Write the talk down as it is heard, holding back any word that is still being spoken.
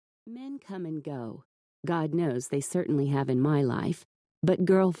Men come and go. God knows they certainly have in my life, but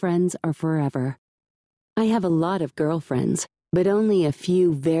girlfriends are forever. I have a lot of girlfriends, but only a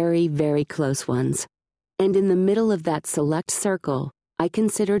few very, very close ones. And in the middle of that select circle, I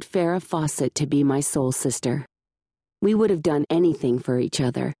considered Farrah Fawcett to be my soul sister. We would have done anything for each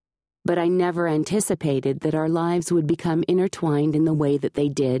other, but I never anticipated that our lives would become intertwined in the way that they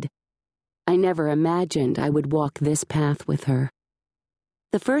did. I never imagined I would walk this path with her.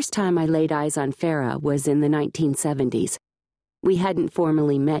 The first time I laid eyes on Farrah was in the 1970s. We hadn't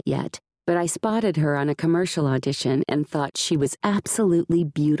formally met yet, but I spotted her on a commercial audition and thought she was absolutely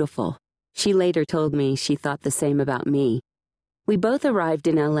beautiful. She later told me she thought the same about me. We both arrived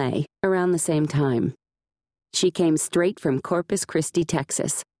in LA around the same time. She came straight from Corpus Christi,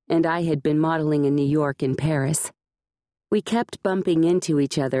 Texas, and I had been modeling in New York and Paris. We kept bumping into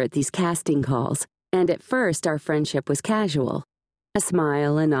each other at these casting calls, and at first our friendship was casual. A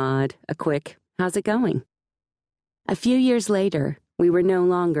smile, a nod, a quick, "How's it going?" A few years later, we were no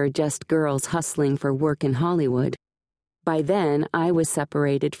longer just girls hustling for work in Hollywood. By then, I was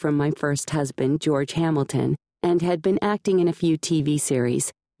separated from my first husband, George Hamilton, and had been acting in a few TV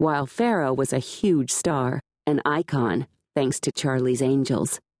series, while Farrah was a huge star, an icon, thanks to Charlie's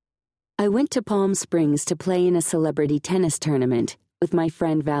Angels. I went to Palm Springs to play in a celebrity tennis tournament with my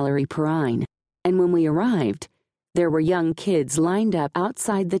friend Valerie Perrine, and when we arrived, there were young kids lined up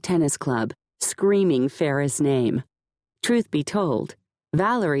outside the tennis club, screaming Farrah's name. Truth be told,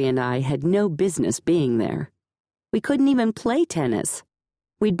 Valerie and I had no business being there. We couldn't even play tennis.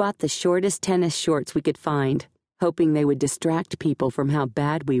 We'd bought the shortest tennis shorts we could find, hoping they would distract people from how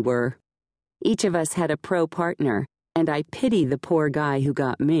bad we were. Each of us had a pro partner, and I pity the poor guy who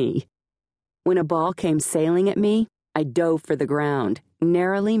got me. When a ball came sailing at me, I dove for the ground,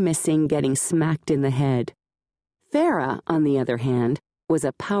 narrowly missing getting smacked in the head. Farrah, on the other hand, was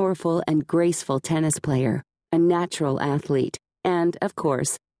a powerful and graceful tennis player, a natural athlete, and, of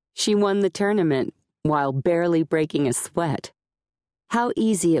course, she won the tournament while barely breaking a sweat. How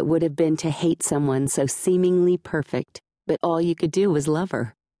easy it would have been to hate someone so seemingly perfect, but all you could do was love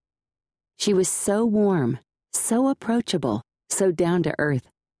her. She was so warm, so approachable, so down to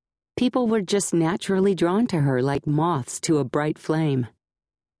earth. People were just naturally drawn to her like moths to a bright flame.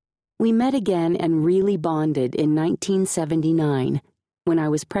 We met again and really bonded in 1979, when I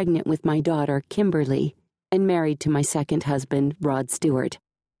was pregnant with my daughter, Kimberly, and married to my second husband, Rod Stewart.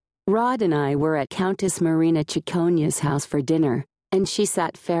 Rod and I were at Countess Marina Cicogna's house for dinner, and she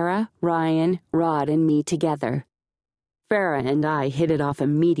sat Farrah, Ryan, Rod, and me together. Farrah and I hit it off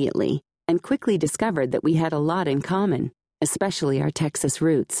immediately, and quickly discovered that we had a lot in common, especially our Texas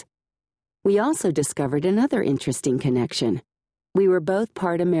roots. We also discovered another interesting connection. We were both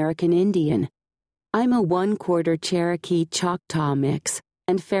part American Indian. I'm a 1/4 Cherokee Choctaw mix,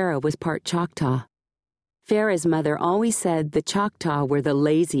 and Farrah was part Choctaw. Farrah's mother always said the Choctaw were the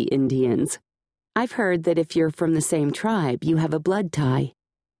lazy Indians. I've heard that if you're from the same tribe, you have a blood tie.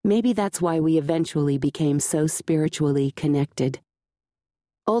 Maybe that's why we eventually became so spiritually connected.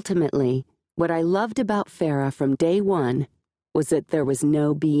 Ultimately, what I loved about Farrah from day one was that there was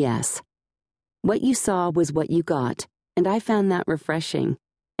no BS. What you saw was what you got, and I found that refreshing,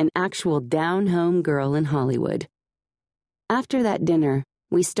 an actual down-home girl in Hollywood. After that dinner,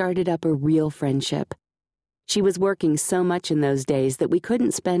 we started up a real friendship. She was working so much in those days that we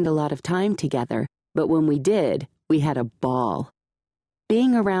couldn't spend a lot of time together, but when we did, we had a ball.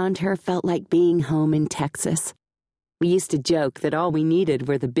 Being around her felt like being home in Texas. We used to joke that all we needed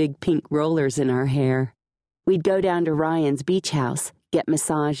were the big pink rollers in our hair. We'd go down to Ryan's beach house, get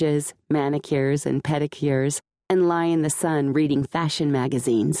massages, manicures, and pedicures, and lie in the sun reading fashion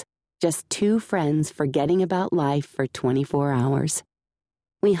magazines, just two friends forgetting about life for 24 hours.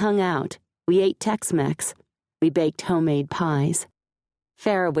 We hung out, we ate Tex-Mex, we baked homemade pies.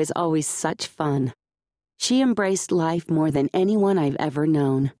 Farrah was always such fun. She embraced life more than anyone I've ever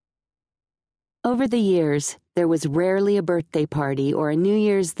known. Over the years, there was rarely a birthday party or a New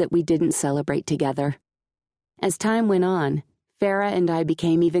Year's that we didn't celebrate together. As time went on, Farrah and I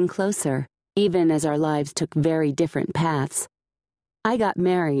became even closer, even as our lives took very different paths. I got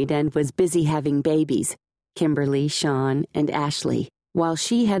married and was busy having babies, Kimberly, Sean, and Ashley, while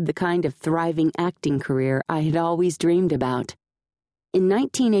she had the kind of thriving acting career I had always dreamed about. In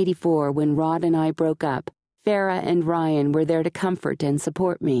 1984, when Rod and I broke up, Farrah and Ryan were there to comfort and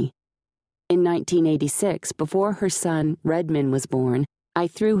support me. In 1986, before her son, Redmond, was born, I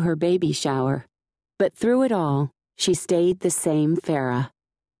threw her baby shower. But through it all, she stayed the same Farrah.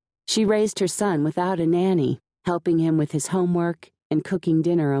 She raised her son without a nanny, helping him with his homework and cooking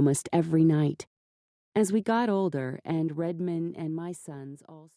dinner almost every night. As we got older and Redmond and my sons all